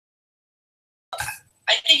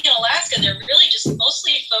think in Alaska, they're really just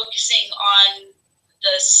mostly focusing on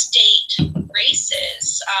the state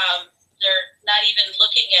races. They're not even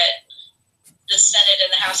looking at the Senate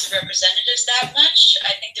and the House of Representatives that much.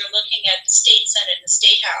 I think they're looking at the state Senate and the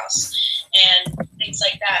state House and things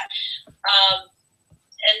like that.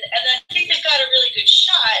 And I think they've got a really good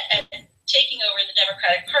shot at taking over the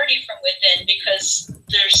Democratic Party from within because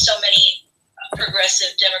there's so many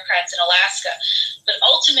progressive Democrats in Alaska. But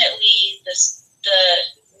ultimately, the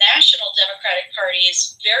National Democratic Party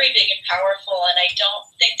is very big and powerful, and I don't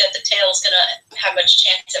think that the tail is going to have much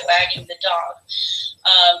chance at wagging the dog.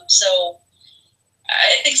 So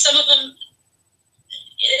I think some of them,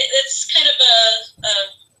 it's kind of a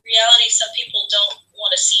reality some people don't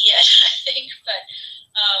want to see yet, I think, but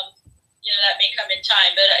that may come in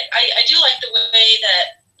time. But I do like the way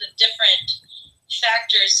that the different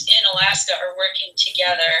factors in Alaska are working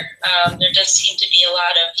together. There does seem to be a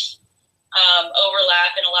lot of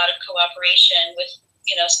overlap and a lot of cooperation with,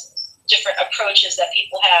 different approaches that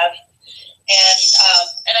people have.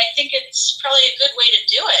 And I think it's probably a good way to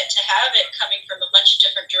do it, to have it coming from a bunch of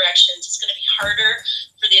different directions. It's going to be harder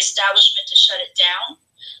for the establishment to shut it down.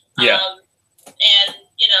 Yeah. And,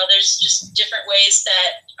 there's just different ways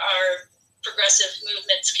that our progressive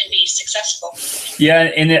movements can be successful.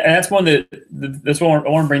 Yeah, and that's that's what I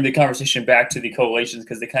want to bring the conversation back to the coalitions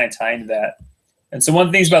because they kind of tie into that. And so one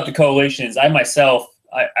of the things about the coalition is I myself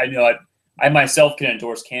can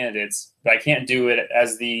endorse candidates, but I can't do it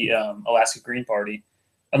as the Alaska Green Party.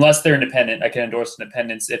 Unless they're independent, I can endorse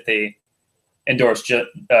independents if they endorse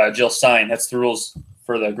Jill Stein. That's the rules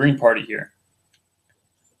for the Green Party here.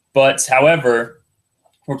 But however,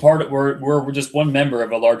 we're just one member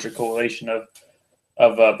of a larger coalition of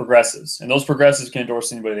progressives, and those progressives can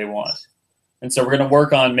endorse anybody they want. And so we're going to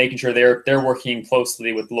work on making sure they're working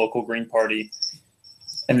closely with the local Green Party,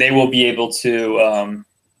 and they will be able to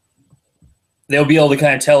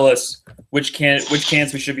kind of tell us which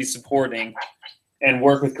candidates we should be supporting, and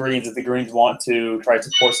work with Greens if the Greens want to try to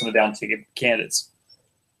support some of the down ticket candidates.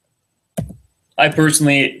 I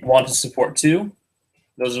personally want to support two.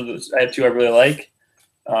 I have two I really like.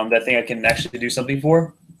 That I think I can actually do something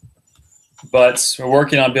for. But we're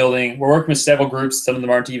working with several groups. Some of them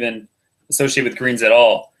aren't even associated with Greens at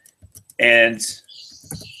all. And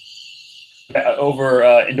over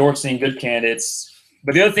endorsing good candidates.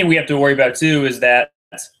 But the other thing we have to worry about too is that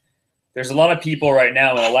there's a lot of people right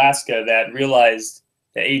now in Alaska that realized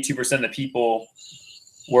that 82% of the people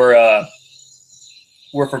were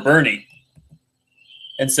for Bernie.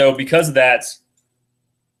 And so because of that,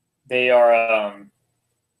 they are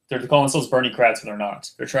they're calling themselves Bernie-crats, but they're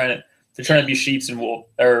not. They're trying to be sheep and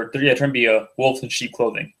wolf, or they're trying to be wolves in sheep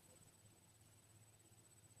clothing.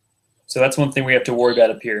 So that's one thing we have to worry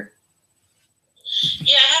about up here.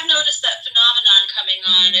 Yeah, I have noticed that phenomenon coming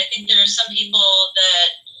on. I think there are some people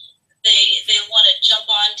that they want to jump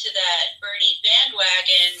onto that Bernie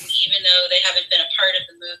bandwagon, even though they haven't been a part of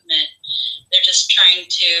the movement. They're just trying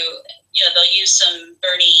to, they'll use some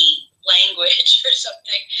Bernie language or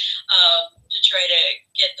something to try to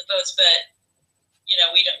get the votes, but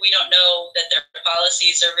we don't know that their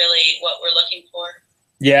policies are really what we're looking for.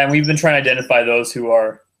 Yeah, and we've been trying to identify those who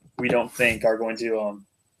we don't think are going to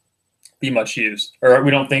be much used, or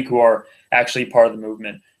we don't think who are actually part of the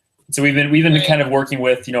movement. So we've been right. Kind of working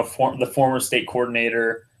with the former state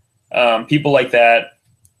coordinator, people like that,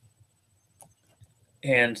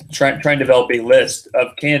 and trying to develop a list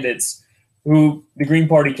of candidates who the Green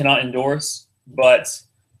Party cannot endorse, but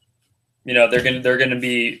they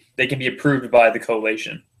can be approved by the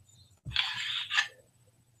coalition.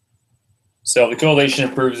 So if the coalition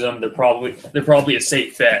approves them, they're probably a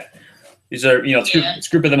safe bet. These are it's a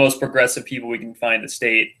group of the most progressive people we can find in the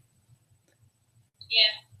state. Yeah.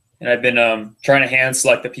 And I've been trying to hand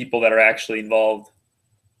select the people that are actually involved,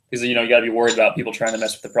 because you got to be worried about people trying to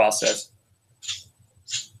mess with the process.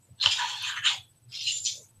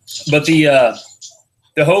 But the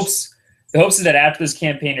hopes is that after this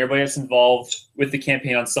campaign, everybody that's involved with the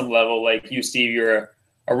campaign on some level, like you, Steve, you're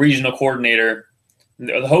a regional coordinator.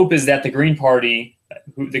 The hope is that the Green Party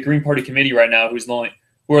committee right now, who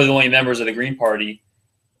are the only members of the Green Party,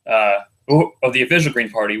 of the official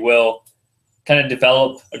Green Party, will kind of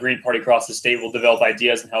develop a Green Party across the state. Will develop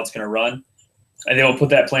ideas on how it's going to run, and they will put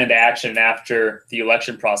that plan to action after the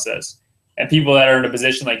election process. And people that are in a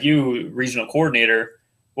position like you, regional coordinator,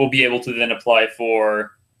 will be able to then apply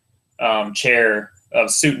for chair of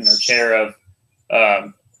Sutin or chair of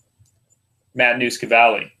Matanuska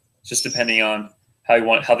Valley, just depending on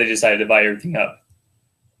how they decide to divide everything up.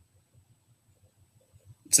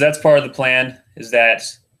 So that's part of the plan, is that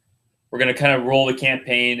we're going to kind of roll the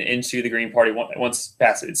campaign into the Green Party once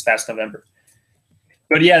it's past November.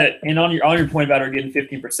 But yeah, and on your point about her getting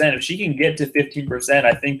 15%, if she can get to 15%,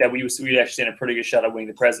 I think that we'd actually stand a pretty good shot at winning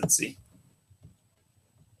the presidency.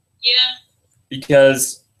 Yeah.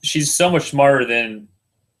 Because she's so much smarter than,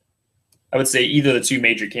 I would say, either of the two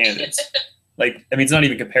major candidates. Like, I mean, it's not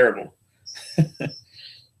even comparable.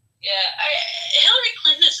 Yeah, Hillary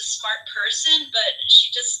Clinton is a smart person, but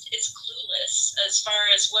she just is clueless as far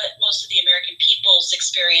as what most of the American people's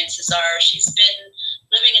experiences are. She's been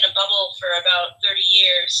living in a bubble for about 30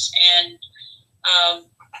 years, and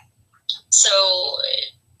so,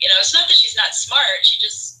 it's not that she's not smart. She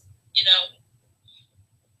just,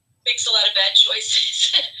 makes a lot of bad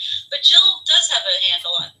choices. But Jill does have a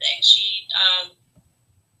handle on things.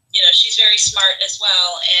 She's very smart as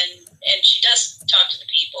well, and she does talk to the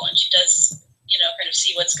people, and she does, kind of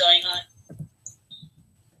see what's going on.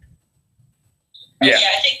 Yeah.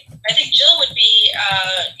 I think Jill would be,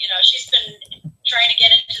 she's been trying to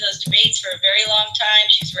get into those debates for a very long time.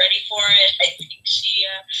 She's ready for it. I think she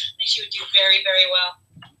would do very, very well,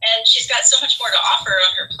 and she's got so much more to offer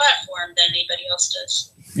on her platform than anybody else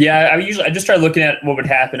does. Yeah, I just try looking at what would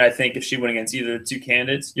happen, I think, if she went against either of the two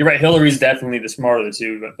candidates. You're right, Hillary's definitely the smarter of the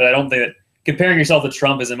two, but I don't think that comparing yourself to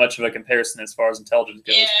Trump isn't much of a comparison as far as intelligence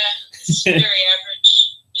goes. Yeah, it's very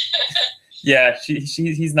average. Yeah,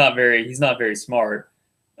 he's not very smart.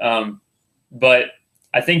 But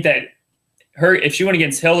I think that if she went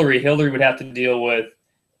against Hillary would have to deal with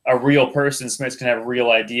a real person. Smith's gonna have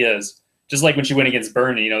real ideas. Just like when she went against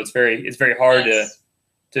Bernie, it's very hard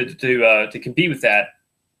to compete with that.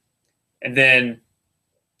 And then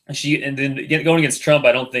going against Trump,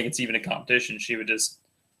 I don't think it's even a competition. She would just,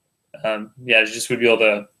 just would be able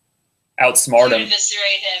to outsmart him.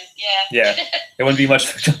 Eviscerate him, yeah. It wouldn't be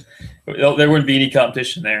much. There wouldn't be any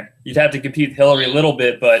competition there. You'd have to compete with Hillary a little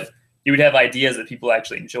bit, but you would have ideas that people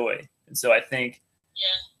actually enjoy. And so I think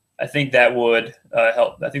that would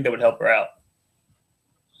help. I think that would help her out.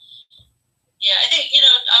 Yeah, I think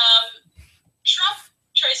Trump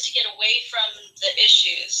tries to get away from the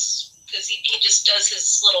issues because he just does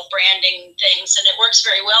his little branding things, and it works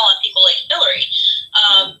very well on people like Hillary.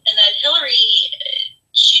 And then Hillary,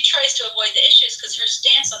 she tries to avoid the issues because her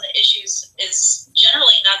stance on the issues is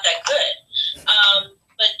generally not that good.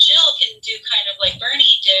 But Jill can do kind of like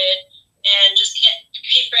Bernie did and just can't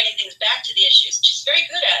keep bringing things back to the issues. She's very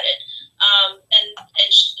good at it. And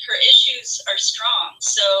her issues are strong.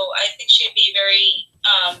 So I think she'd be very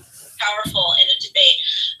powerful in a debate.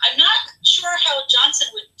 I'm not sure how Johnson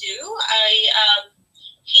would do.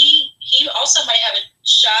 He also might have a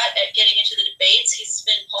shot at getting into the debates. He's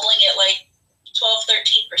been polling at like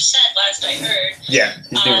 12-13% last I heard. Yeah,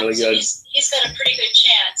 he's doing really good. So he's got a pretty good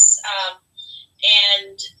chance.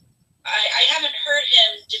 And I haven't heard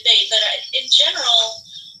him debate, but in general,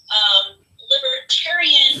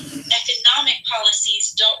 libertarian economic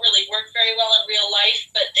policies don't really work very well in real life,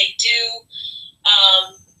 but they do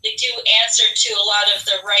answer to a lot of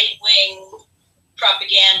the right-wing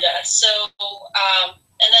propaganda. So,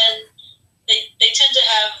 and then they tend to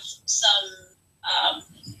have some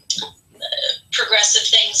progressive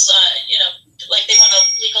things, like they want to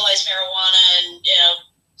legalize marijuana and,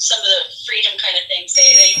 some of the freedom kind of things.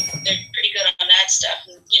 They're pretty good on that stuff,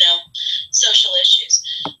 and, social issues.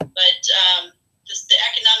 But the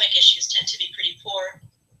economic issues tend to be pretty poor.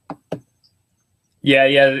 Yeah,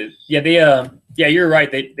 you're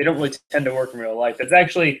right. They don't really tend to work in real life. That's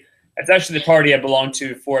actually the party I belonged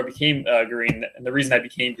to before I became Green. And the reason I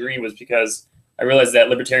became Green was because I realized that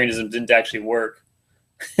libertarianism didn't actually work.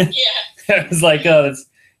 Yeah. I was like, because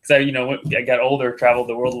I got older, traveled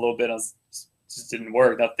the world a little bit, and it just didn't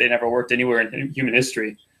work. They never worked anywhere in human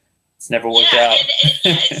history. It's never worked out. And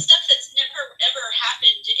it's stuff that's never ever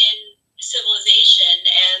happened in civilization,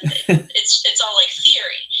 and it's all like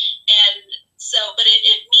theory. And so, but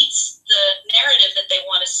it meets the narrative that they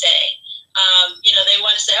want to say. They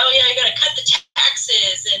want to say, oh yeah, you got to cut the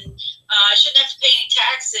taxes, and I shouldn't have to pay any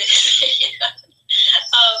taxes.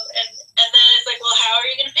 And then it's like, well, how are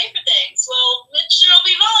you going to pay for things? Well, it should all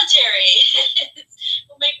be voluntary.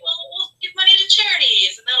 We'll give money to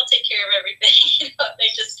charities, and that'll take care of everything.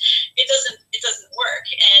 It doesn't work.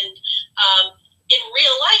 And in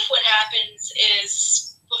real life, what happens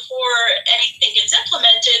is before anything gets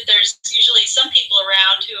implemented, there's usually some people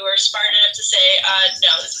around who are smart enough to say,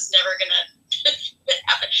 no, this is never going to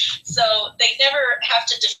happen. So they never have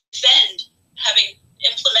to defend having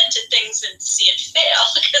implemented things and see it fail,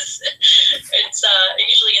 because it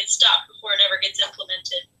usually gets stopped before it ever gits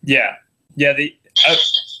implemented. Yeah.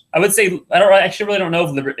 I would say I really don't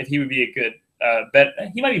know if he would be a good bet.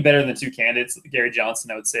 He might be better than the two candidates, Gary Johnson.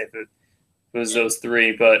 I would say It was those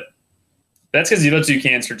three, but that's because the other two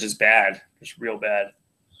candidates are just bad, just real bad.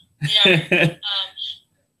 Yeah.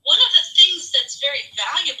 One of the things that's very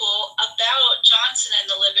valuable about Johnson and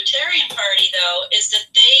the Libertarian Party, though, is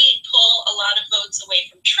that they pull a lot of votes away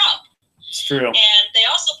from Trump. It's true. And they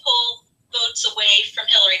also pull votes away from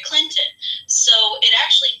Hillary Clinton. So it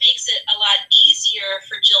actually makes it a lot easier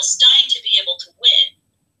for Jill Stein to be able to win.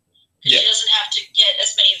 Because she doesn't have to get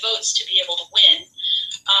as many votes to be able to win.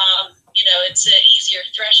 It's an easier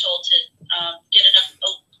threshold to get enough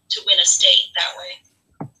to win a state that way.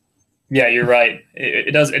 Yeah, you're right.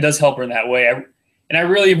 It does help her in that way. And I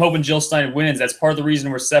really am hoping Jill Stein wins. That's part of the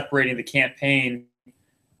reason we're separating the campaign,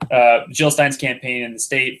 Jill Stein's campaign in the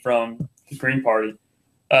state from the Green Party.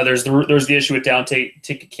 There's the issue with down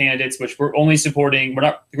ticket candidates, which we're only supporting. We're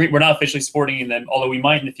not officially supporting them, although we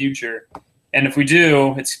might in the future. And if we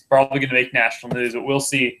do, it's probably going to make national news. But we'll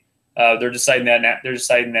see. They're deciding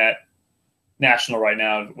that national right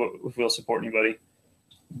now if we'll support anybody.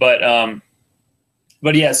 But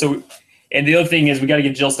yeah. So, and the other thing is we got to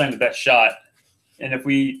give Jill Stein the best shot. And if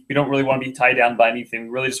we don't really want to be tied down by anything, we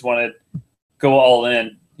really just want to go all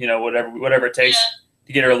in. Whatever it takes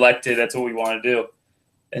to get her elected. That's what we want to do.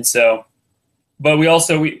 And so, but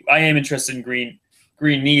I am interested in green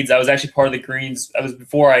needs. I was actually part of the Greens.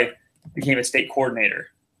 Before I became a state coordinator.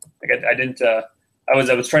 Like I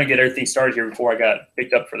was trying to get everything started here before I got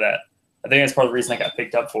picked up for that. I think that's part of the reason I got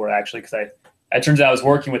picked up for it, actually, because it turns out I was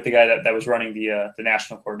working with the guy that was running the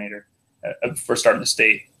national coordinator for starting the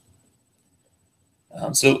state.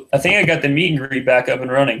 So I think I got the meet and greet back up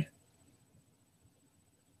and running.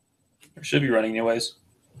 Or should be running anyways.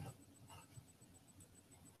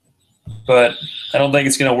 But I don't think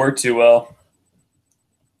it's going to work too well,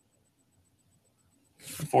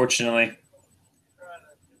 unfortunately. I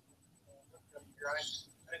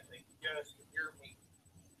think you guys can hear me.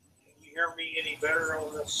 Can you hear me any better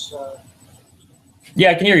on this?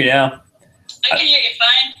 Yeah, I can hear you now. I can hear you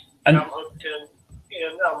fine. I'm hooked in,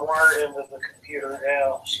 and I'm wired into the computer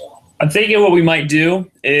now. So I'm thinking what we might do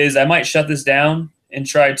is I might shut this down and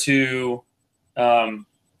try to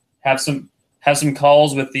have some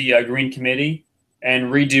calls with the Green Committee and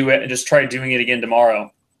redo it and just try doing it again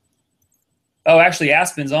tomorrow. Oh, actually,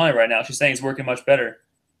 Aspen's on it right now. She's saying it's working much better.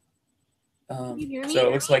 Can you hear me? So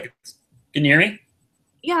it looks like it's. Can you hear me?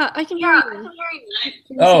 Yeah, I can hear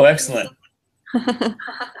you. Oh, excellent.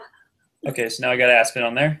 Okay, so now I got Aspen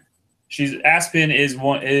on there. Aspen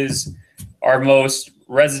is our most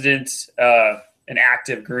resident and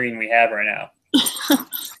active Green we have right now.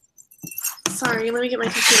 Sorry, let me get my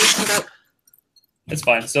computer set up. It's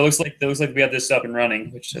fine. So it looks like we have this up and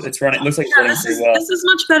running, which it's running. It looks like it's running pretty well. This is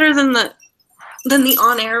much better than the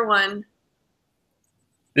on-air one.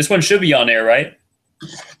 This one should be on air, right?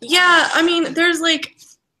 Yeah, I mean, there's like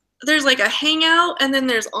a hangout and then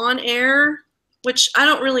there's on air, which I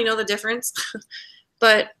don't really know the difference.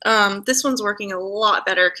 But this one's working a lot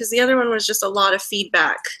better because the other one was just a lot of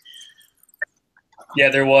feedback. Yeah,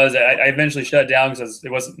 there was. I eventually shut it down because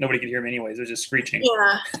nobody could hear me anyways. It was just screeching.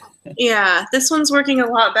 Yeah. This one's working a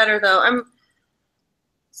lot better though. I'm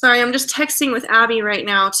just texting with Abby right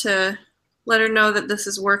now to let her know that this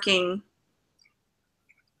is working.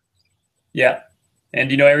 Yeah, and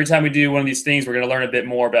every time we do one of these things, we're going to learn a bit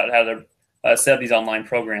more about how to set up these online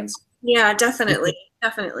programs. Yeah, definitely.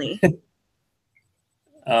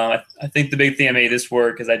 I think the big thing I made this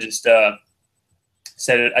work is I just I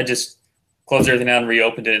just closed everything down and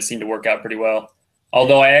reopened it. It seemed to work out pretty well.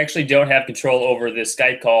 Although I actually don't have control over this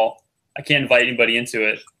Skype call. I can't invite anybody into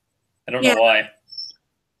it. I don't know why.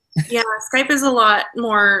 Yeah, Skype is a lot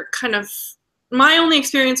more kind of. My only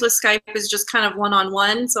experience with Skype is just kind of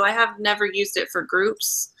one-on-one, so I have never used it for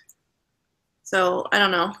groups. So I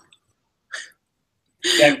don't know.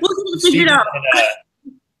 Yeah, we'll get it figured out.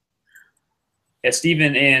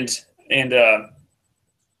 Stephen and Guinevere.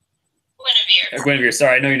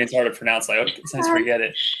 Sorry, I know your name's hard to pronounce. Sometimes I forget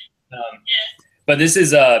it. But this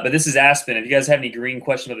is Aspen. If you guys have any Green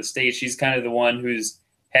questions of the state, she's kind of the one who's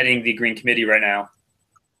heading the Green Committee right now.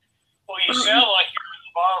 Well, you sound like you're at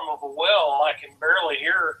the bottom of a well. I can barely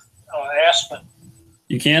hear Aspen.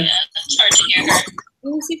 You can? Yeah, it's hard to hear her.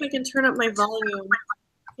 Let me see if I can turn up my volume.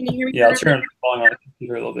 Can you hear me? Yeah, I'll turn the volume on the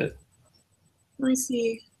computer a little bit. Let me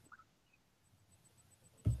see.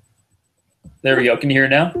 There we go. Can you hear it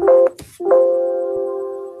now? Go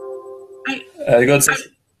ahead and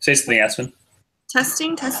say something, Aspen.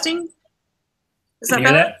 Testing. Is Can that you hear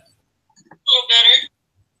better? that? A little better.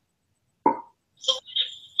 It's a little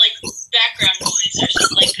bit of background noise or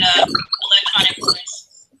some electronic noise.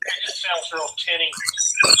 It sounds real tinny.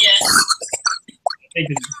 Yeah.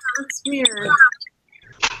 That's weird.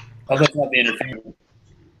 Hope that's not the interference.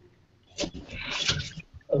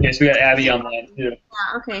 Okay, so we got Abby online too.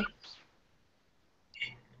 Yeah, okay.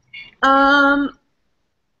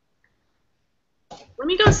 Let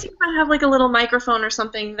me go see if I have like a little microphone or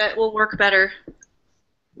something that will work better.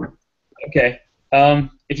 Okay.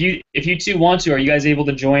 If you two want to, are you guys able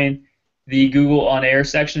to join the Google On Air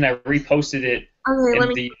section? I reposted it. Okay, let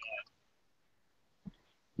me.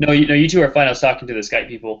 You two are fine. I was talking to the Skype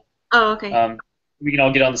people. Oh, okay. We can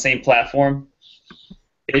all get on the same platform.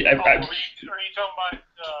 Are you talking about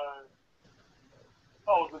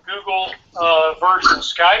the Google version of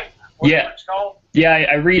Skype? Yeah. It's called? Yeah,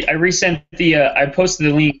 I resent the I posted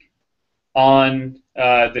the link on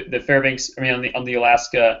the Fairbanks. I mean on the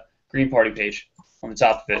Alaska Green Party page on the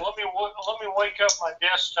top of it. Well, let me wake up my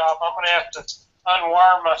desktop. I'm going to have to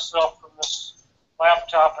unwire myself from this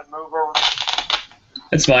laptop and move over.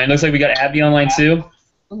 That's fine. Looks like we got Abby online too.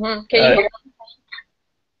 Mm-hmm. Can you hear me?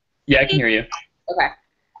 Yeah, I can hear you. Okay.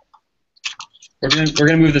 We're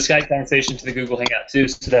gonna move the Skype conversation to the Google Hangout too,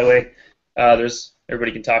 so that way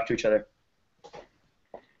everybody can talk to each other.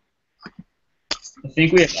 I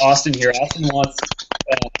think we have Austin here. Austin wants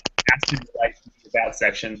Aston to like the about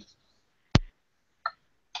section,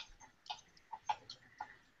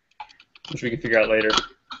 which we can figure out later.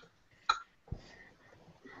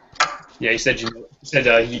 Yeah, he said you know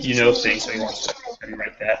things, so he wants to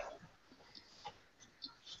write that.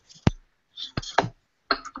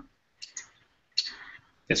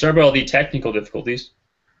 Yeah, sorry about all the technical difficulties.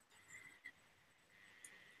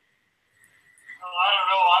 I don't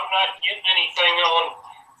know. I'm not getting anything on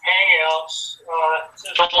Hangouts.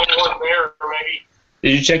 There's only one there, maybe.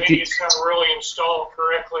 Did you check Maybe it's not really installed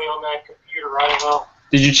correctly on that computer. I don't know.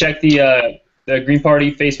 Did you check the Green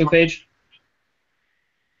Party Facebook page?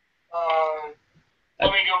 Let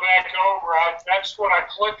me go back over. That's what I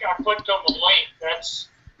clicked. I clicked on the link.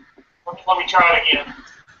 Let me try it again.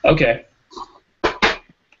 Okay.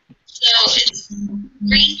 So it's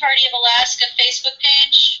Green Party of Alaska Facebook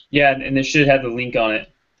page. Yeah, and it should have the link on it.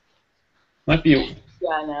 Might be. Yeah,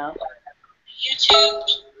 I know. YouTube.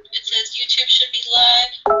 It says YouTube should be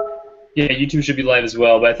live. Yeah, YouTube should be live as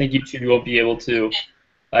well, but I think YouTube won't be able to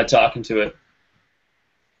talk into it.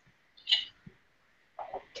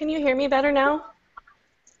 Can you hear me better now?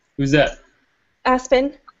 Who's that?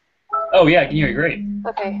 Aspen? Oh yeah, I can hear you great.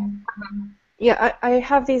 Okay. Yeah, I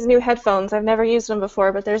have these new headphones. I've never used them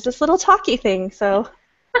before, but there's this little talkie thing, so.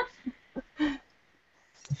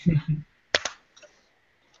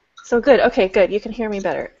 So good. Okay, good. You can hear me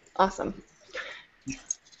better. Awesome.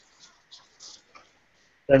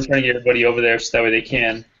 I'm trying to get everybody over there so that way they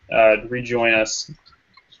can rejoin us.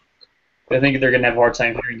 I think they're going to have a hard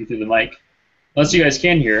time hearing you through the mic. Unless you guys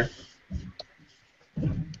can hear.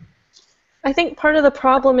 I think part of the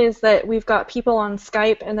problem is that we've got people on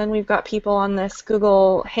Skype and then we've got people on this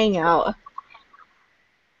Google Hangout.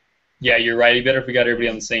 Yeah, you're right. It'd be better if we got everybody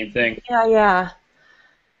on the same thing. Yeah.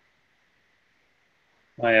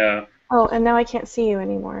 Oh, and now I can't see you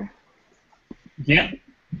anymore. Yeah?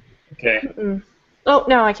 Okay. Mm-mm. Oh,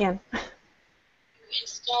 now I can.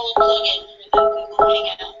 Install a plugin for the Google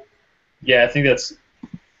Hangout. Yeah, I think that's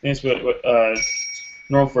what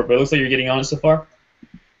normal for it, but it looks like you're getting on it so far.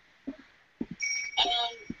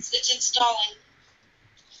 It's installing.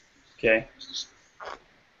 Okay.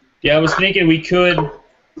 Yeah, I was thinking we could.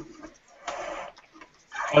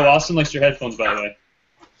 Oh, Austin likes your headphones, by the way.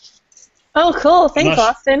 Oh, cool. Thanks,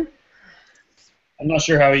 Austin. I'm not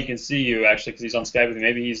sure how he can see you, actually, because he's on Skype with me.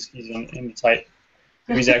 Maybe he's in the type.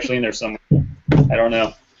 Maybe he's actually in there somewhere. I don't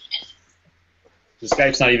know. The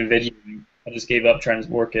Skype's not even videoing. I just gave up trying to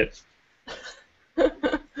work it.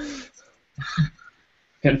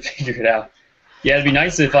 Couldn't figure it out. Yeah, it'd be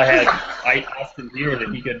nice if I had Austin here that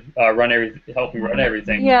he could help me run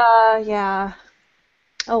everything. Yeah.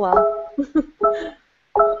 Oh well.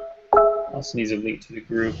 Austin needs a link to the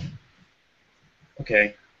group.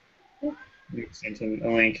 Okay. Send him a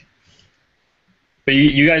link. But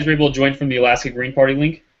you guys were able to join from the Alaska Green Party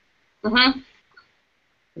link? Mm-hmm.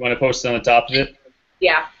 You want to post it on the top of it?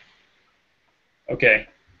 Yeah. Okay.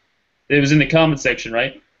 It was in the comment section,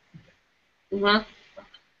 right? Mm-hmm.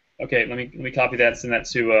 Okay, let me copy that, send that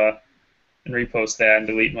to and repost that and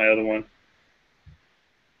delete my other one.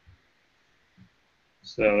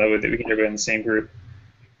 So that way we can get everybody in the same group.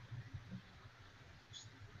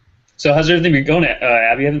 So how's everything been going,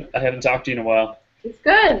 Abby? I haven't talked to you in a while. It's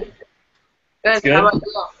good. Good. Good? How about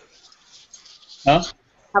you? Huh?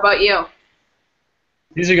 How about you?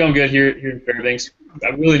 These are going good here in Fairbanks. I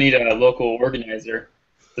really need a local organizer.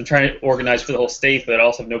 I'm trying to organize for the whole state, but I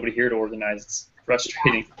also have nobody here to organize. It's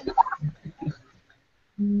frustrating.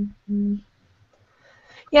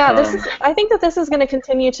 Yeah, I think that this is going to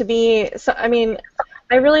continue to be. So, I mean,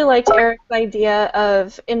 I really liked Eric's idea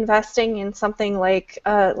of investing in something like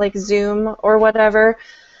Zoom or whatever,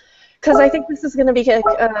 because I think this is going to be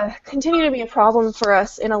continue to be a problem for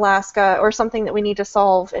us in Alaska, or something that we need to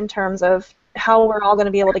solve in terms of how we're all going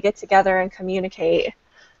to be able to get together and communicate.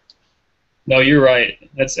 No, you're right.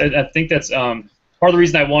 I think that's part of the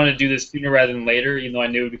reason I wanted to do this sooner rather than later, even though I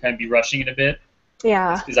knew we'd kind of be rushing it a bit.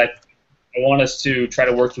 Yeah. Because I want us to try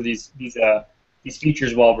to work through these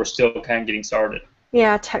features while we're still kind of getting started.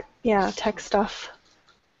 Yeah, tech stuff.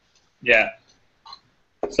 Yeah.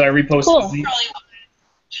 So I reposted. Cool. Probably,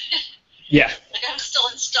 Yeah. like I'm still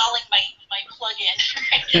installing my plug-in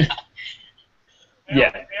right now. Yeah.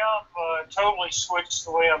 Now I've totally switched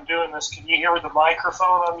the way I'm doing this. Can you hear the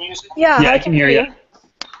microphone I'm using? Yeah, Yeah, I I can hear you.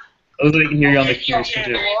 Hopefully I can hear you on the computer Yeah,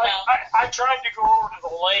 too. well, I tried to go over to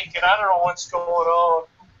the link, and I don't know what's going on.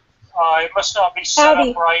 It must not be set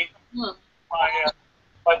Howdy. up right.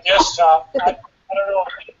 My desktop. I don't know.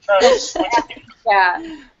 I'm trying to switch.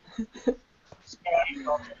 Yeah.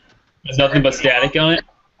 There's nothing but static on it.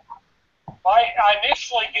 I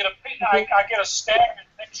initially get I get a staggered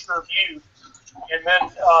picture of you, and then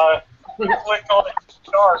click on it to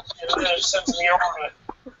start, and then it sends me over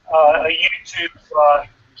to a YouTube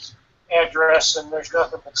address, and there's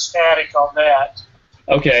nothing but static on that.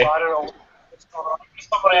 Okay. So I don't know what's going on.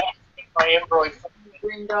 Somebody else hit my Android phone.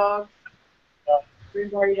 Green dog. Green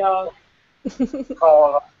party dog.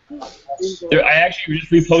 Call it. I actually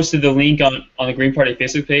just reposted the link on the Green Party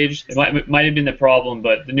Facebook page. It might have been the problem,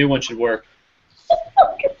 but the new one should work.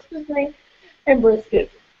 And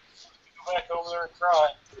brisket. Go back over there and try.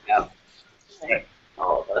 Yeah. Okay.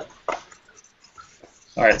 All of us.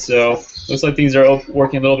 All right, so looks like things are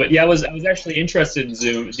working a little bit. Yeah, I was actually interested in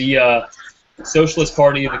Zoom. The Socialist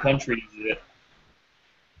Party of the country uses it.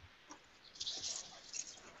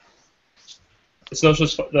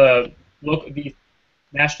 The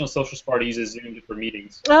National Socialist Party uses Zoom for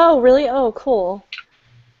meetings. Oh, really? Oh, cool.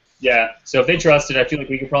 Yeah, so if they trust it, I feel like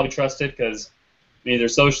we could probably trust it because, I mean, they're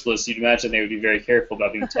socialists. You'd imagine they would be very careful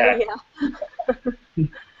about being attacked.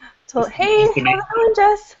 Yeah. So, hey, how's it going,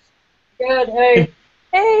 Jess? Good. Hey.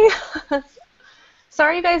 Hey.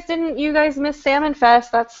 Sorry you guys missed Salmon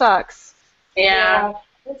Fest. That sucks. Yeah.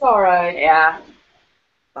 It's all right. Yeah.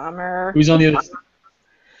 Bummer. Who's on the other side?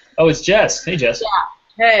 Oh, it's Jess. Hey, Jess.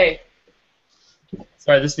 Yeah. Hey.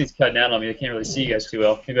 Sorry, this thing's cutting out on me. I can't really see you guys too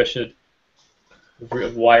well. Maybe I should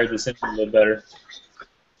have wired this in a little better.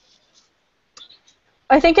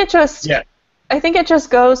 I think it just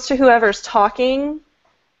goes to whoever's talking.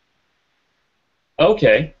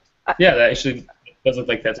 Okay. Yeah, that actually does look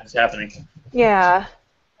like that's what's happening. Yeah.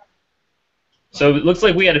 So it looks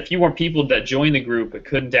like we had a few more people that joined the group but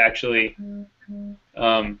couldn't actually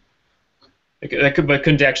couldn't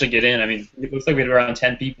actually get in. I mean, it looks like we had around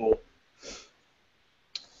 10 people.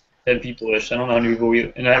 10 people-ish. I don't know how many people we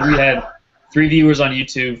had 3 viewers on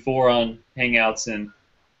YouTube, 4 on Hangouts, and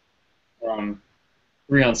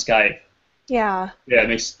 3 on Skype. Yeah. Yeah,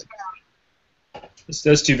 that's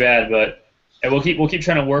too bad, but we'll keep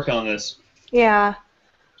trying to work on this. Yeah.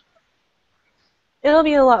 It'll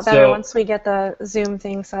be a lot better once we get the Zoom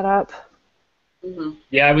thing set up. Mm-hmm.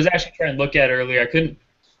 Yeah, I was actually trying to look at it earlier. I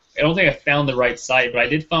don't think I found the right site, but I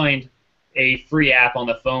did find a free app on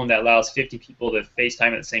the phone that allows 50 people to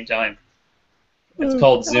FaceTime at the same time. It's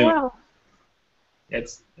called Zoom. Oh, wow.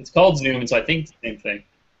 It's called Zoom, and so I think it's the same thing.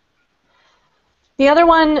 The other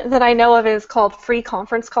one that I know of is called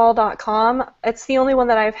freeconferencecall.com. It's the only one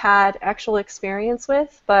that I've had actual experience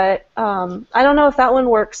with, but I don't know if that one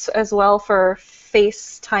works as well for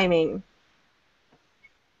FaceTiming,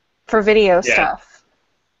 for video stuff.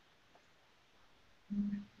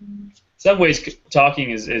 Some ways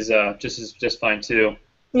talking is just fine too.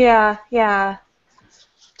 Yeah,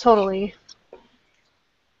 totally.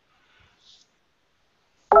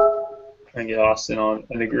 Try and get Austin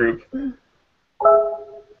in the group.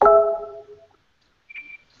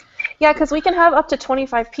 Yeah, because we can have up to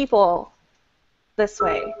 25 people this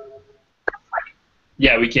way.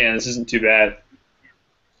 Yeah, we can. This isn't too bad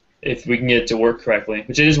if we can get it to work correctly,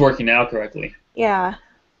 which it is working now correctly. Yeah.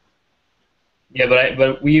 Yeah,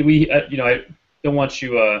 but we I don't want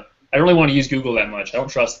you. I don't really want to use Google that much. I don't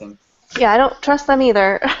trust them. Yeah, I don't trust them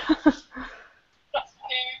either.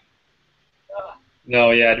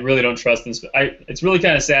 No, yeah, I really don't trust them. It's really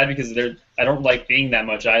kind of sad because I don't like Bing that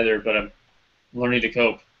much either, but I'm learning to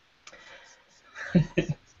cope.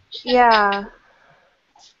 Yeah.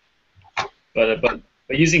 But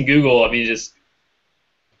using Google, I mean,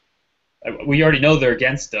 we already know they're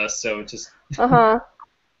against us, so just. Uh-huh.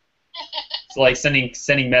 It's like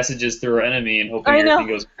sending messages through our enemy and hoping I know.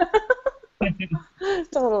 everything goes.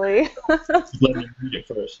 Totally. Just let me read it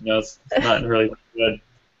first. It's not really good.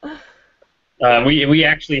 We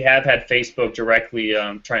actually have had Facebook directly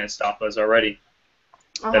trying to stop us already.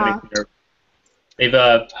 That Uh-huh. makes me nervous. They've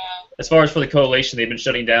as far as for the coalition, they've been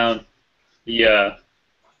shutting down the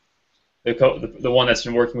one that's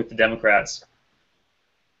been working with the Democrats.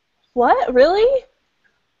 What? Really?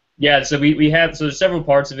 Yeah, so we have there's several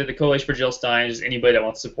parts of it. The Coalition for Jill Stein is anybody that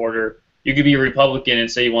wants to support her. You could be a Republican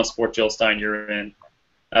and say you want to support Jill Stein, you're in.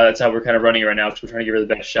 That's how we're kind of running right now because we're trying to give her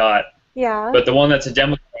the best shot. Yeah. But the one that's a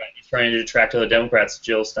Democrat, he's trying to attract other Democrats to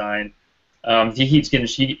Jill Stein.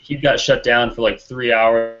 He got shut down for like 3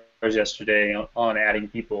 hours yesterday on adding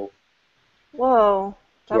people. Whoa.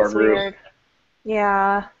 To our That's group. weird.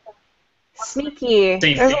 Yeah. Sneaky.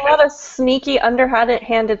 Same There's a thing. lot of sneaky,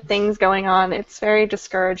 underhanded things going on. It's very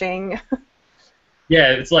discouraging.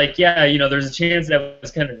 Yeah, it's like, there's a chance that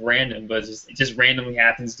was kind of random, but it just randomly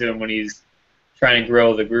happens to him when he's trying to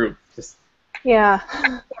grow the group. Just Yeah.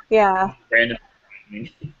 Yeah. random.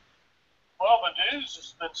 Well, the news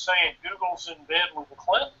has been saying Google's in bed with the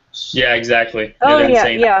Clintons. Yeah, exactly. Oh, they're yeah,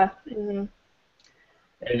 insane. yeah. Mhm.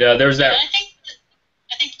 And there's And that.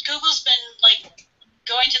 I think Google's been like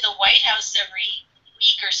going to the White House every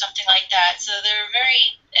week or something like that. So they're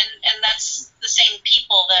very, and that's the same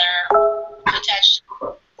people that are attached to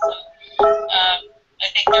it. So I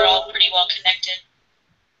think they're all pretty well connected.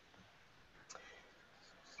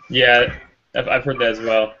 Yeah, I've heard that as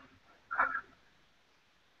well.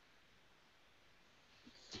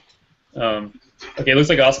 Okay, it looks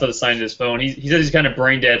like Osvaldo signed his phone. He says he's kind of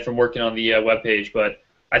brain dead from working on the webpage, but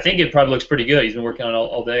I think it probably looks pretty good. He's been working on it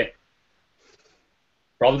all day.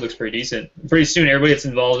 Probably looks pretty decent. Pretty soon, everybody that's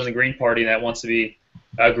involved in the Green Party and that wants to be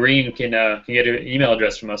green can get an email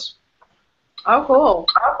address from us. Oh, cool.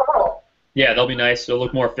 Yeah, that'll be nice. It'll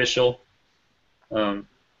look more official. So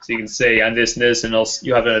you can say I'm this and this, and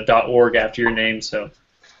you have a .org after your name, so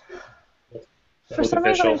For some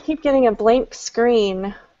reason, I keep getting a blank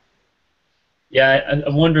screen. Yeah,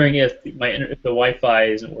 I'm wondering if the Wi-Fi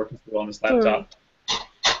isn't working so well on this laptop.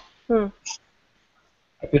 I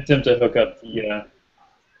could attempt to hook up the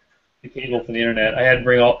cable from the internet. I had to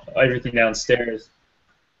bring everything downstairs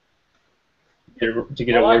to get it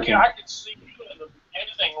working. I could see you in the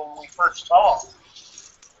beginning when we first talked.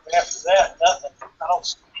 After that, nothing. I don't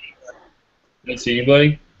see anybody. Don't see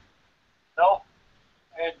anybody? No.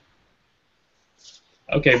 And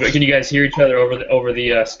Okay, but can you guys hear each other over the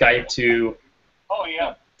Skype to? oh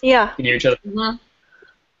yeah. Yeah. Can you hear each other? Mm-hmm.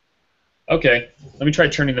 Okay, let me try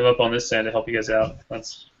turning them up on this end to help you guys out.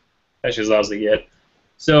 That's actually as loud as they get.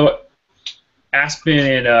 So, Aspen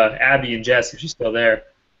and Abby and Jess, if she's still there,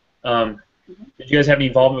 did you guys have any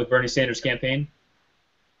involvement with Bernie Sanders' campaign?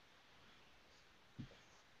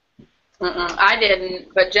 I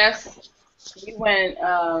didn't, but Jess, you went.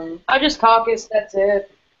 I just caucused. That's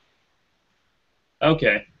it.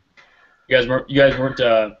 Okay, you guys weren't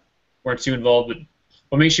too involved, but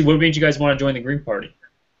what made you guys want to join the Green Party?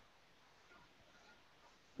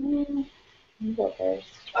 Okay.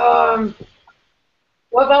 Well,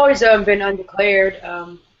 I've always been undeclared.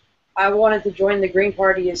 I wanted to join the Green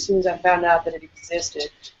Party as soon as I found out that it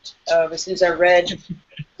existed. As soon as I read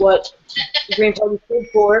what the Green Party stood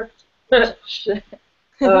for.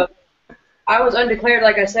 I was undeclared,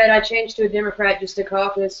 like I said. I changed to a Democrat just to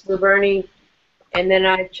caucus for Bernie, and then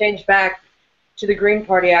I changed back to the Green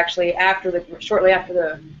Party actually shortly after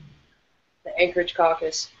the Anchorage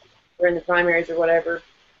caucus, or in the primaries or whatever.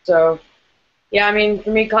 So, yeah, I mean, for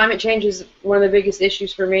me, climate change is one of the biggest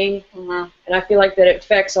issues for me, and I feel like that it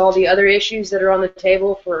affects all the other issues that are on the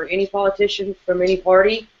table for any politician from any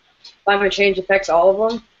party. Climate change affects all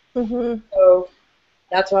of them. Mm-hmm. So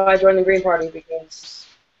that's why I joined the Green Party, because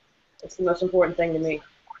it's the most important thing to me.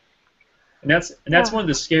 And that's one of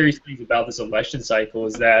the scariest things about this election cycle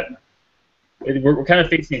is that we're kind of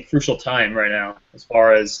facing a crucial time right now as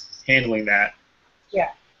far as handling that. Yeah.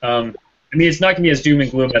 I mean, it's not going to be as doom and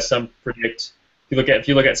gloom as some predict. If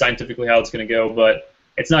you look at scientifically how it's going to go, but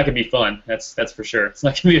it's not going to be fun. That's for sure. It's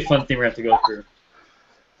not going to be a fun thing we're going to have to go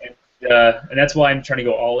through. And that's why I'm trying to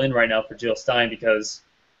go all in right now for Jill Stein, because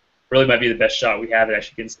it really might be the best shot we have at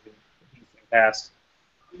actually getting something passed.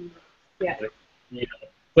 Yeah.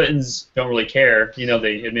 Clintons don't really care. They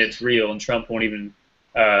admit it's real, and Trump won't even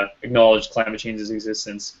acknowledge climate change's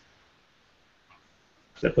existence.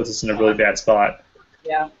 That puts us in a really bad spot.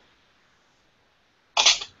 Yeah.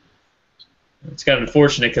 It's kind of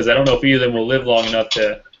unfortunate because I don't know if either of them will live long enough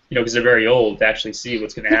to, because they're very old, to actually see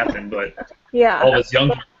what's going to happen. But Yeah. all of us young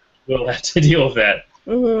people will have to deal with that.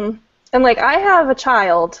 Mm-hmm. And, like, I have a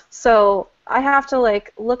child, so I have to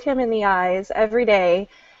like look him in the eyes every day,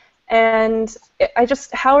 and I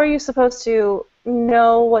just, how are you supposed to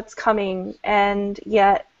know what's coming and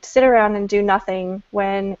yet sit around and do nothing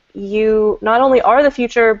when you not only are the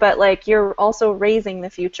future, but like you're also raising the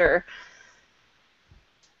future?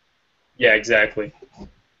 Yeah, exactly.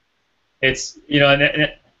 It's, you know,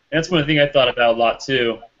 and that's one thing I thought about a lot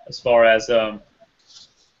too, as far as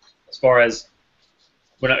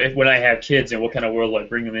when I have kids and what kind of world I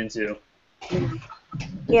bring them into.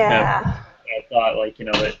 Yeah. I thought, like, you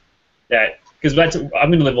know, that because I'm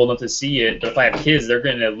going to live old enough to see it, but if I have kids, they're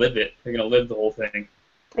going to live it. They're going to live the whole thing.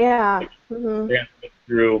 Yeah. They're going to live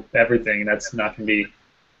through everything, and that's not going to be.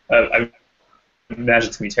 I imagine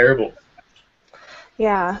it's going to be terrible.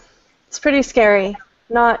 Yeah. It's pretty scary.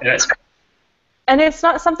 And it's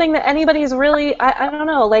not something that anybody's really, I don't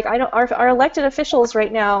know, like our elected officials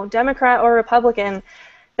right now, Democrat or Republican,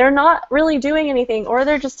 they're not really doing anything, or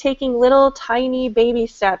they're just taking little tiny baby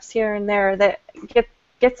steps here and there that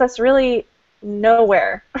gets us really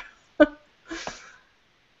nowhere.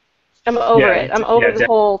 I'm over it. I'm over the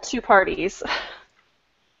whole two parties.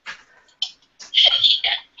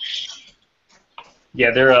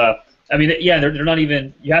 Yeah, they're I mean, yeah, they're not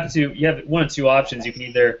even. You have one of two options. You can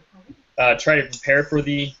either try to prepare for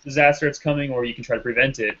the disaster that's coming, or you can try to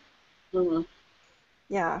prevent it. Mm-hmm.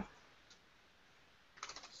 Yeah.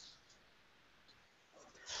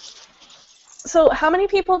 So how many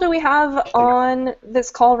people do we have on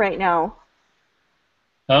this call right now?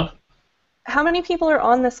 Huh? How many people are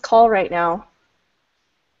on this call right now?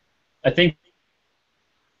 I think.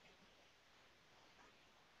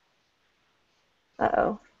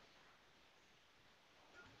 Uh-oh.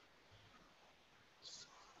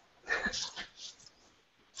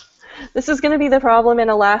 This is going to be the problem in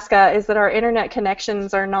Alaska, is that our internet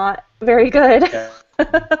connections are not very good. Yeah.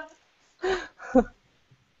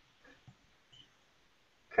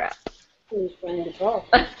 Crap. Who's playing guitar?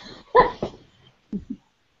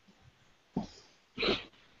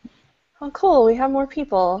 Oh, cool. We have more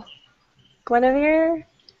people. Guinevere?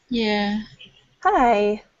 Yeah.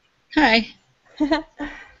 Hi. Hi.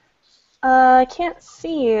 I can't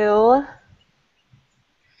see you.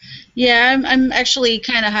 Yeah, I'm actually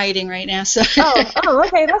kind of hiding right now, so. Oh,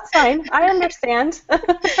 okay, that's fine. I understand.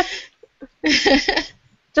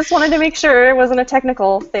 Just wanted to make sure it wasn't a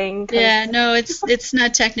technical thing. Yeah, no, it's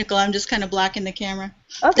not technical. I'm just kind of blocking the camera.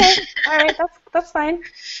 Okay, all right, that's fine.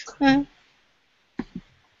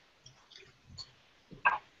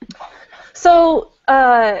 So,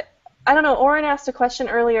 I don't know, Oren asked a question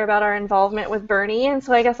earlier about our involvement with Bernie, and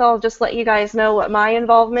so I guess I'll just let you guys know what my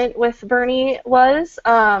involvement with Bernie was.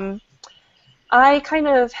 I kind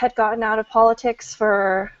of had gotten out of politics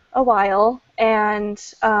for a while, and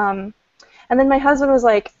then my husband was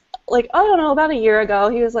like, I don't know, about a year ago,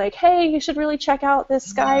 he was like, hey, you should really check out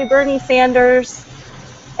this guy, Bernie Sanders.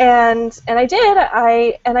 And I did.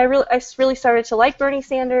 I really started to like Bernie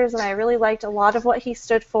Sanders, and I really liked a lot of what he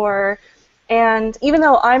stood for. And even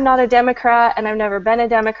though I'm not a Democrat and I've never been a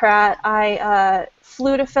Democrat, I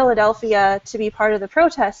flew to Philadelphia to be part of the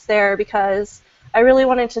protests there because I really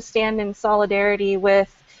wanted to stand in solidarity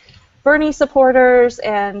with Bernie supporters.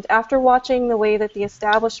 And after watching the way that the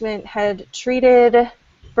establishment had treated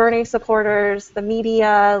Bernie supporters, the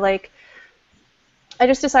media, like, I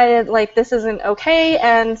just decided, like, this isn't okay,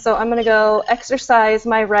 and so I'm going to go exercise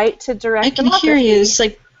my right to direct democracy. I can hear you. It's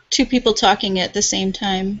like two people talking at the same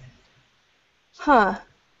time. Huh.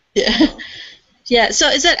 Yeah. Yeah, so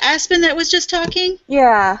is that Aspen that was just talking?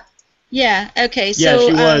 Yeah. Yeah, okay, so... Yeah,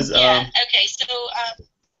 she was.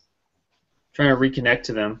 Trying to reconnect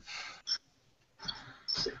to them.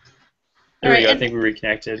 There we go. I think we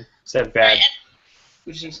reconnected. Is that bad?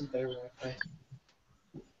 We just need some better Wi-Fi.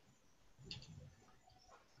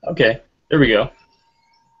 Okay, there we go.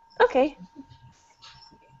 Okay.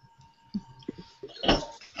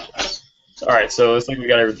 All right, so it's like we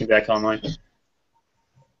got everything back online.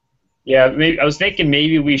 Yeah, maybe I was thinking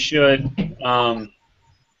maybe we should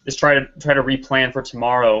just try to replan for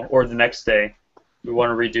tomorrow or the next day. We want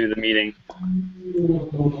to redo the meeting.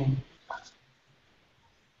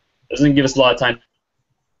 Doesn't give us a lot of time.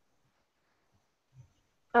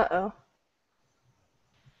 Uh-oh.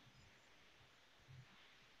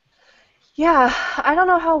 Yeah, I don't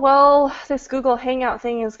know how well this Google Hangout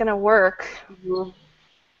thing is going to work. Mm-hmm.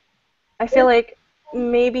 I feel like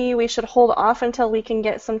maybe we should hold off until we can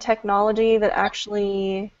get some technology that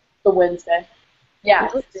actually The Wednesday. Yeah.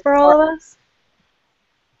 works for all of us.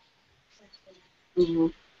 Mm-hmm.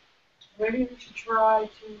 Maybe we should try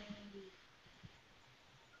to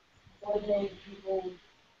coordinate people.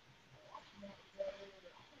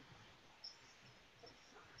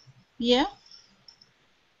 Yeah.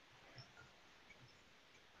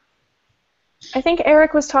 I think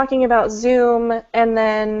Eric was talking about Zoom, and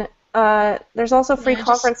then there's also free Yeah,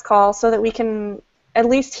 conference call so that we can at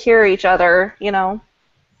least hear each other, you know.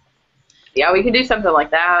 Yeah, we can do something like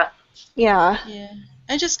that. Yeah. Yeah.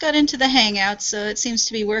 I just got into the Hangout, so it seems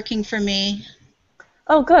to be working for me.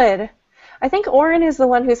 Oh, good. I think Oren is the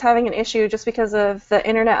one who's having an issue just because of the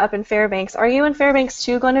internet up in Fairbanks. Are you in Fairbanks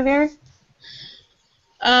too, Guinevere?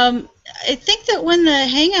 I think that when the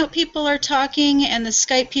Hangout people are talking and the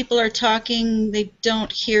Skype people are talking, they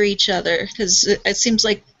don't hear each other because it seems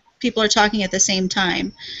like people are talking at the same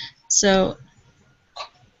time. So,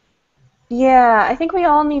 Yeah, I think we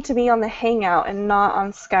all need to be on the Hangout and not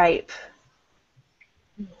on Skype.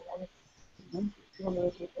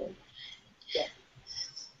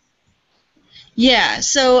 yeah.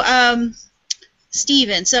 So,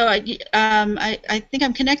 Steven. So I think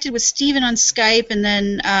I'm connected with Steven on Skype, and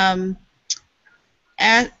then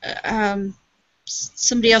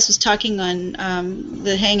somebody else was talking on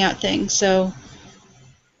the Hangout thing. So,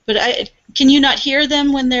 but can you not hear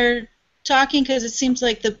them when they're talking? Because it seems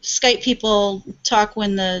like the Skype people talk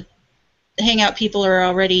when the Hangout people are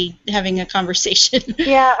already having a conversation.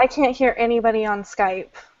 Yeah, I can't hear anybody on Skype.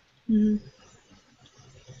 Mhm.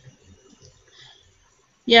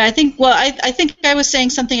 Yeah, I think. Well, I think I was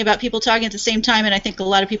saying something about people talking at the same time, and I think a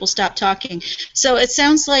lot of people stopped talking. So it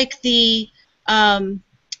sounds like the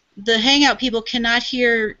Hangout people cannot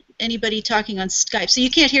hear anybody talking on Skype. So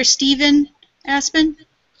you can't hear Steven, Aspen?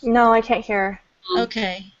 No, I can't hear.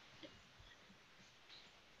 Okay.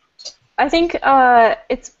 I think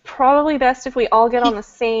it's probably best if we all get on the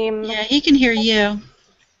same. Yeah, he can hear you.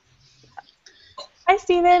 Hi,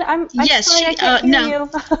 Steven. I'm Yes, sorry I can't hear no. you.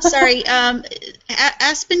 Sorry,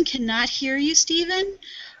 Aspen cannot hear you, Steven.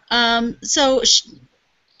 So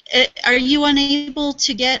are you unable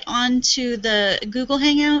to get onto the Google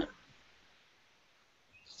Hangout?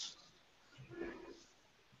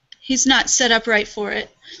 He's not set up right for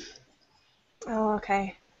it. Oh,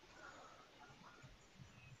 okay.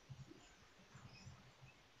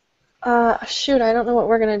 Shoot, I don't know what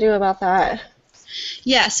we're gonna do about that.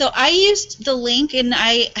 Yeah, so I used the link and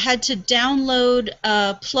I had to download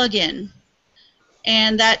a plugin,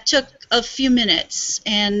 and that took a few minutes.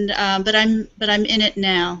 And but I'm in it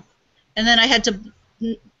now, and then I had to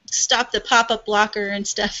stop the pop-up blocker and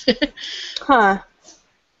stuff. Huh.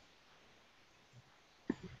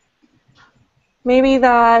 Maybe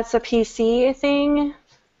that's a PC thing.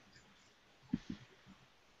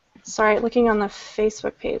 Sorry, looking on the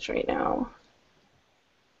Facebook page right now.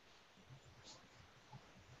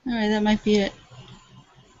 All right, that might be it.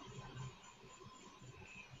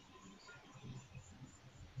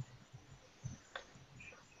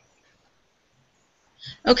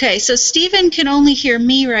 Okay, so Steven can only hear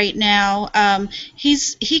me right now.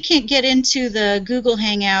 He can't get into the Google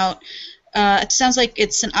Hangout. It sounds like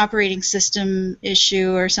it's an operating system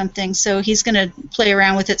issue or something, so he's going to play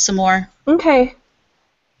around with it some more. Okay.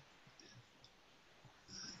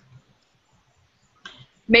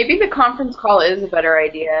 Maybe the conference call is a better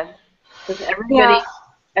idea. Because everybody, Yeah.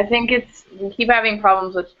 I think we keep having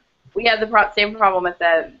problems with, we had the same problem at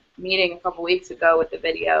the meeting a couple weeks ago with the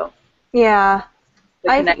video. Yeah. The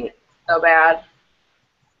connection is so bad.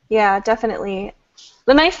 Yeah, definitely.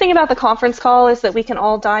 The nice thing about the conference call is that we can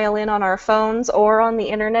all dial in on our phones or on the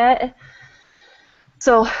internet.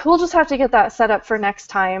 So we'll just have to get that set up for next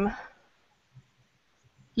time.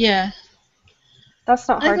 Yeah. That's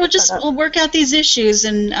not hard to set up. We'll work out these issues,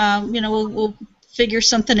 and we'll figure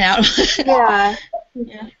something out. Yeah.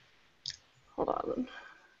 Yeah. Hold on.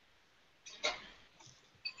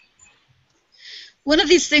 One of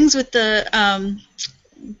these things with the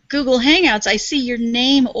Google Hangouts, I see your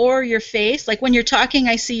name or your face. Like when you're talking,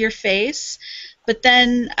 I see your face, but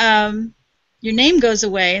then your name goes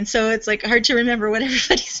away, and so it's like hard to remember what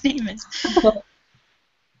everybody's name is.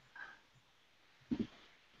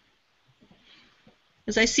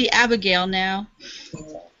 Because I see Abigail now.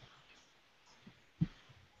 All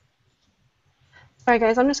right,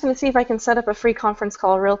 guys, I'm just going to see if I can set up a free conference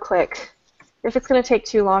call real quick. If it's going to take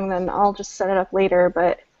too long, then I'll just set it up later,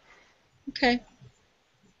 but... Okay.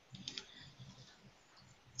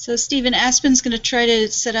 So, Stephen, Aspen's going to try to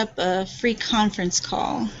set up a free conference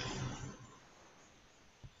call.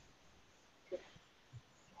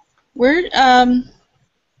 Where,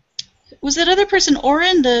 was that other person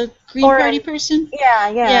Oren, the Green Party person? Yeah.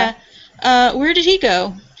 Yeah. Where did he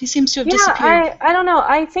go? He seems to have disappeared. I don't know.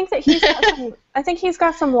 I think that he's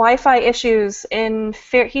got some Wi-Fi issues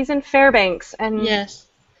he's in Fairbanks, and yes.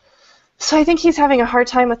 So I think he's having a hard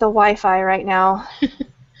time with the Wi-Fi right now.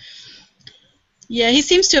 Yeah, he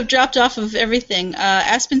seems to have dropped off of everything.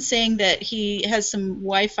 Aspen's saying that he has some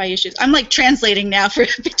Wi-Fi issues. I'm like translating now for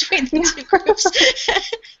between the two groups.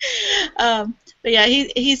 But yeah,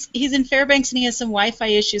 he's in Fairbanks and he has some Wi-Fi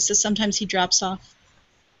issues, so sometimes he drops off.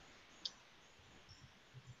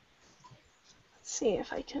 Let's see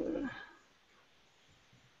if I can.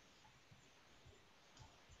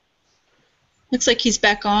 Looks like he's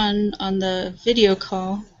back on the video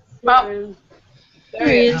call. Oh, There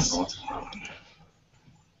he is.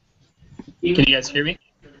 Can you guys hear me?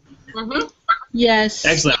 Mm-hmm. Yes.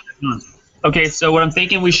 Excellent. Okay, so what I'm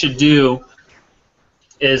thinking we should do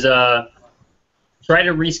is try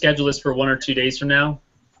to reschedule this for 1 or 2 days from now.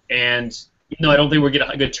 And even though I don't think we'll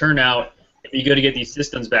get a good turnout, it'd be good to get these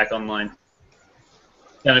systems back online.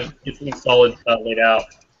 Kind of get things solid laid out.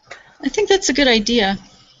 I think that's a good idea.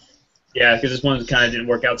 Yeah, because this one kind of didn't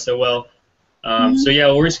work out so well. So yeah,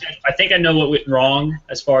 we'll reschedule. I think I know what went wrong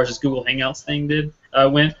as far as this Google Hangouts thing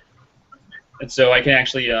went. And so I can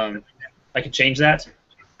actually I can change that.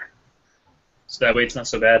 So that way it's not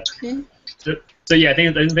so bad. Okay. So yeah, I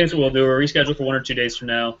think that's what we'll do. We'll reschedule for 1 or 2 days from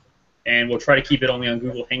now, and we'll try to keep it only on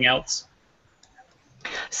Google Hangouts.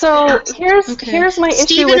 So here's my issue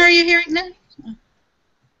Stephen, with. are you hearing that?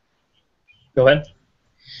 Go ahead.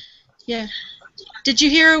 Yeah. Did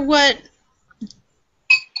you hear what?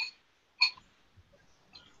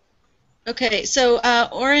 Okay, so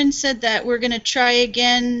Oren said that we're going to try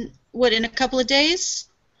again, what, in a couple of days?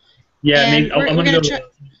 Yeah, And maybe I'm gonna go. try,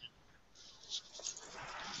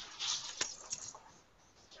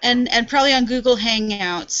 and probably on Google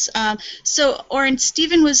Hangouts. So Oren,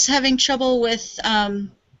 Stephen was having trouble with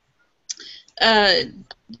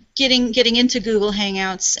getting into Google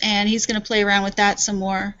Hangouts, and he's going to play around with that some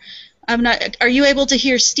more. I'm not. Are you able to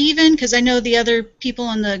hear Stephen? Because I know the other people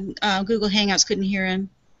on the Google Hangouts couldn't hear him.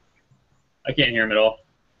 I can't hear him at all.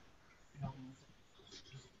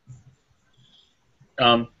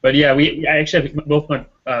 But yeah, I actually have both my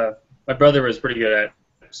brother was pretty good at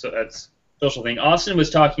that's social thing. Austin was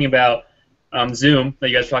talking about Zoom that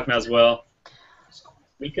you guys were talking about as well.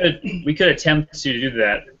 We could attempt to do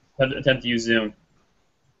that. Attempt to use Zoom.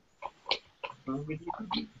 I'm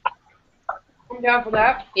down for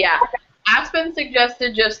that. Yeah. Aspen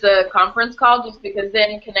suggested just the conference call just because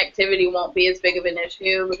then connectivity won't be as big of an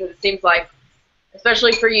issue because it seems like,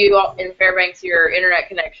 especially for you in Fairbanks, your internet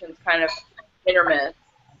connection's kind of hit or miss.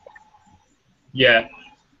 Yeah.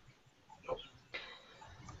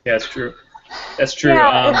 Yeah, that's true. That's true.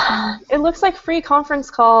 Yeah, it looks like free conference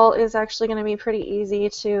call is actually going to be pretty easy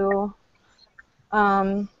to.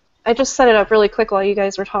 I just set it up really quick while you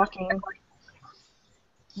guys were talking.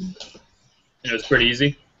 It was pretty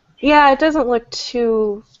easy. Yeah, it doesn't look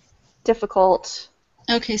too difficult.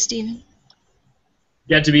 Okay, Stephen.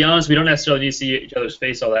 Yeah, to be honest, we don't necessarily need to see each other's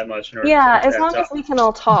face all that much. In order Yeah, to as long as we can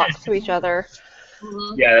all talk to each other.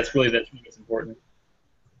 Yeah, that's what's important.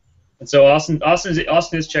 And so Austin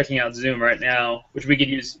is checking out Zoom right now, which we could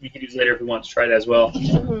use later if we want to try that as well.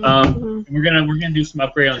 We're gonna do some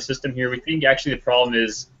upgrade on the system here. We think actually the problem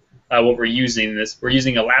is what we're using. We're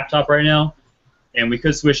using a laptop right now, and we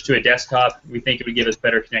could switch to a desktop. We think it would give us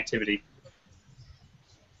better connectivity.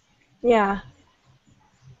 Yeah.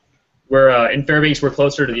 We're in Fairbanks. We're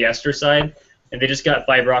closer to the Esther side, and they just got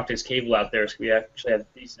fiber optics cable out there, so we actually have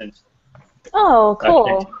decent. Oh,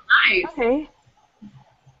 cool. Nice. Okay.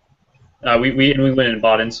 We went and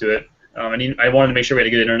bought into it. I wanted to make sure we had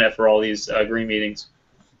good internet for all these green meetings.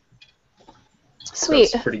 Sweet.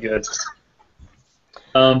 So that's pretty good.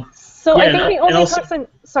 So yeah, I think the only also, person.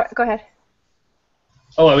 Sorry, go ahead.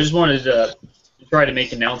 Oh, I just wanted to try to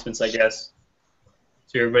make announcements, I guess,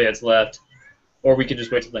 to everybody that's left, or we could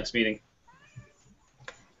just wait till the next meeting.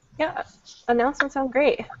 Yeah, announcements sound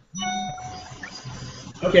great.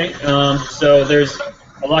 Okay. So there's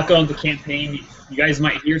a lot going on with the campaign. You guys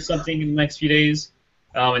might hear something in the next few days,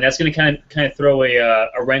 and that's going to kind of throw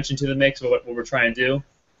a wrench into the mix of what we're trying to do.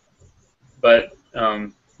 But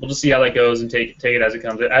we'll just see how that goes and take it as it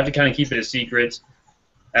comes. I have to kind of keep it a secret.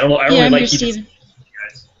 I don't really like keeping it secret.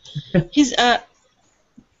 He's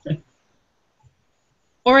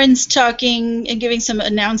Oren's talking and giving some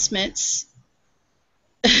announcements.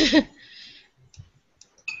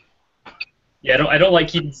 Yeah, I don't like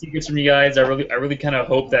keeping secrets from you guys. I really kind of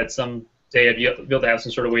hope that someday I'd be able to have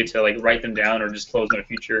some sort of way to like write them down or just close them at a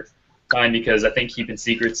future time, because I think keeping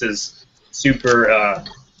secrets is super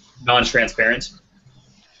non-transparent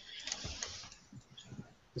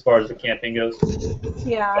as far as the campaign goes.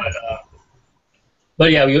 Yeah.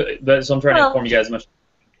 But yeah, so I'm trying to inform you guys as much.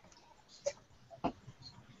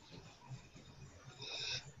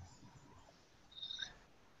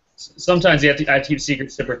 sometimes I have to keep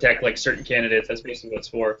secrets to protect like certain candidates. That's basically what it's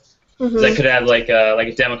for. Mhm. 'Cause I could have like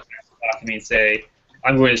a Democrat talk to me and say,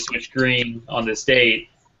 I'm going to switch green on this date,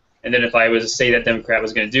 and then if I was to say that Democrat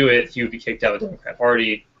was going to do it, he would be kicked out of the Democrat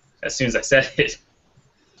Party as soon as I said it.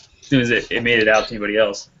 As soon as it made it out to anybody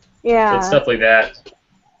else. So Yeah. it's stuff like that.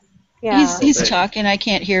 Yeah. He's talking. I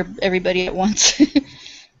can't hear everybody at once.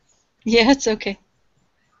 Yeah, it's okay.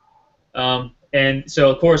 And so,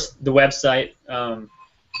 of course, the website,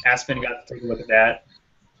 Aspen got to take a look at that.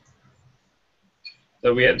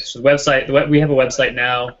 So we have the website. We have a website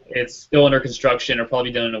now. It's still under construction. It'll probably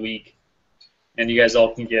be done in a week, and you guys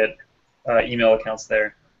all can get email accounts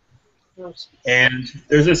there. And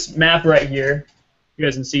there's this map right here. You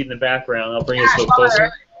guys can see it in the background. I'll bring this a little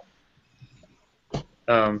closer.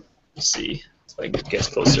 Let's see if I can get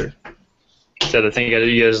closer. So the thing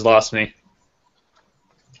you guys lost me.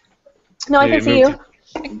 No, I can see you.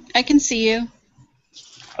 I can see you.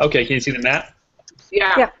 Okay, can you see the map?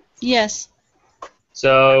 Yeah. Yeah. Yes.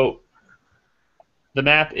 So the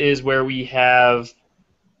map is where we currently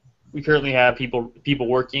have people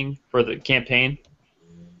working for the campaign.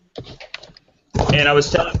 And I was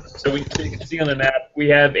telling, so you can see on the map, we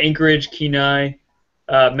have Anchorage, Kenai,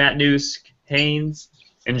 Matnusk, Haines,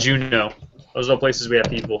 and Juneau. Those are all places we have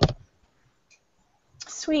people.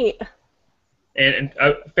 Sweet. And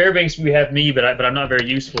Fairbanks, we have me, but I'm not very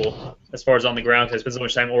useful as far as on the ground because I spend so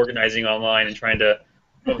much time organizing online and trying to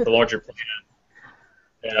come up with a larger plan.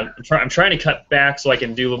 And I'm trying to cut back so I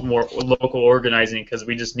can do a little more local organizing because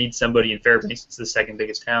we just need somebody in Fairbanks. It's the second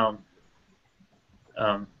biggest town.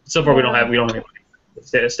 So far, we don't have anybody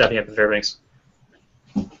stepping up in Fairbanks.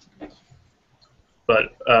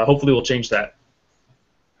 But hopefully, we'll change that.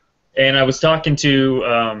 And I was talking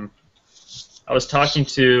to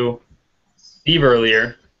Steve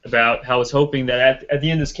earlier about how I was hoping that at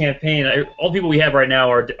the end of this campaign, all the people we have right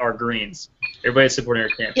now are Greens. Everybody's supporting our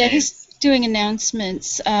campaign. Yeah, he's doing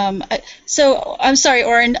announcements. So I'm sorry,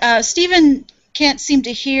 Oren. Stephen can't seem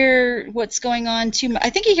to hear what's going on too much. I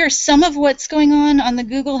think he hears some of what's going on the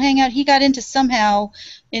Google Hangout. He got somehow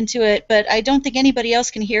into it, but I don't think anybody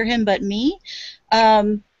else can hear him but me.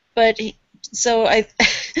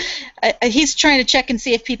 He's trying to check and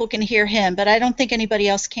see if people can hear him, but I don't think anybody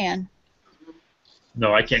else can.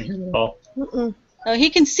 No, I can't hear him at all. Mm-mm. Oh, he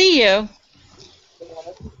can see you.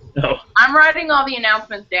 No. I'm writing all the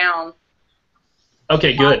announcements down.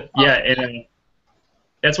 Okay, good. Yeah, and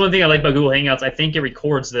that's one thing I like about Google Hangouts. I think it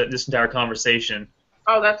records this entire conversation.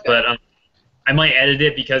 Oh, that's good. But I might edit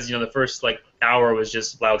it because the first hour was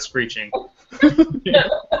just loud screeching.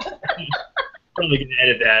 Probably gonna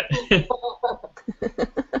edit that.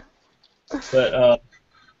 But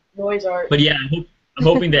Noise art. But yeah, I'm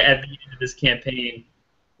hoping that at the end of this campaign,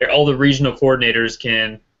 all the regional coordinators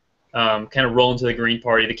can kind of roll into the Green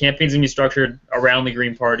Party. The campaign's gonna be structured around the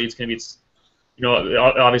Green Party. It's gonna be,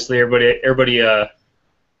 obviously everybody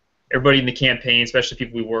in the campaign, especially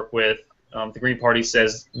people we work with, the Green Party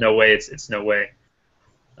says no way. It's no way.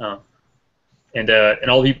 And I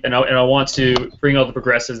want to bring all the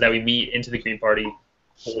progressives that we meet into the Green Party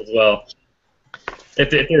as well. If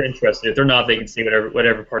they're interested. If they're not, they can see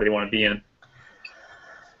whatever party they want to be in.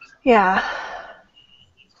 Yeah.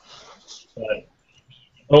 But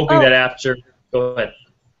hoping that after, go ahead.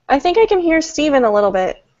 I think I can hear Steven a little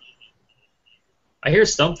bit. I hear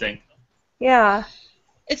something. Yeah.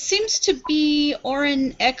 It seems to be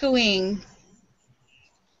Oren echoing.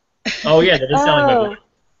 Oh yeah, that does sound like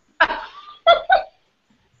my voice.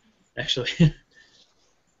 Actually.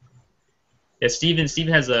 Yeah, Steven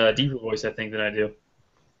has a deeper voice, I think, than I do.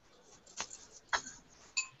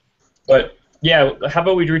 But yeah, how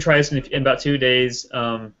about we retry this in about 2 days?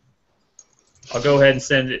 I'll go ahead and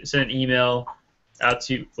send an email out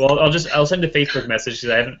to. Well, I'll send a Facebook message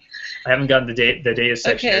because I haven't gotten the data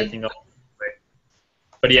section Okay. or anything else.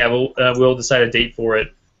 But yeah, we'll decide a date for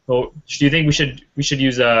it. Well, do you think we should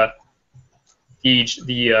use the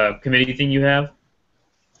committee thing you have?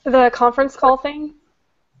 The conference call thing?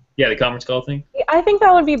 Yeah, the conference call thing. I think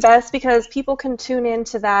that would be best because people can tune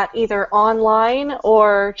into that either online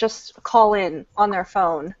or just call in on their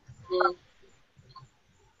phone.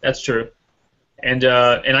 That's true. And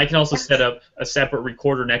I can also set up a separate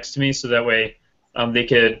recorder next to me so that way they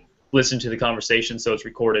could listen to the conversation so it's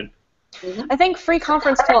recorded. I think Free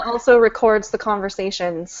Conference Call also records the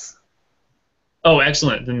conversations. Oh,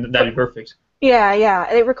 excellent. Then that'd be perfect.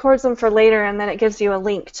 Yeah. It records them for later, and then it gives you a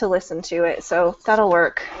link to listen to it, so that'll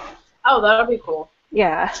work. Oh, that'll be cool.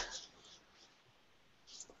 Yeah.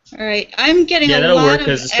 All right, I'm getting Yeah, a that'll lot work of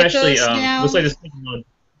because especially echoes now. looks like this.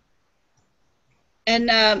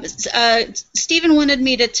 Stephen wanted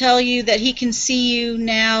me to tell you that he can see you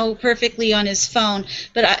now perfectly on his phone,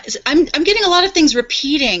 but I'm getting a lot of things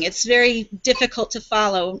repeating. It's very difficult to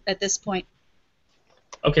follow at this point.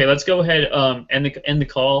 Okay, let's go ahead end the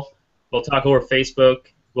call. We'll talk over Facebook.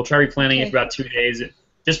 We'll try replanning it for about 2 days,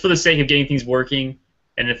 just for the sake of getting things working.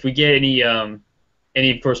 And if we get any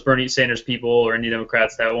of course, Bernie Sanders people or any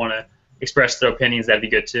Democrats that want to express their opinions, that'd be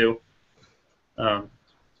good too.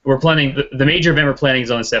 We're planning the major event we're planning is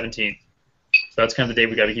on the 17th, so that's kind of the day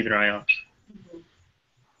we got to keep an eye on.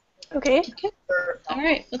 Okay. All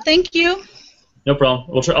right. Well, thank you. No problem.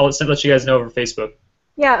 I'll let you guys know over Facebook.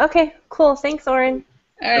 Yeah, okay. Cool. Thanks, Oren.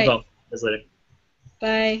 All right. No problem. See you later.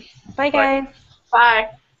 Bye. Bye, guys. Bye.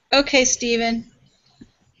 Okay, Stephen.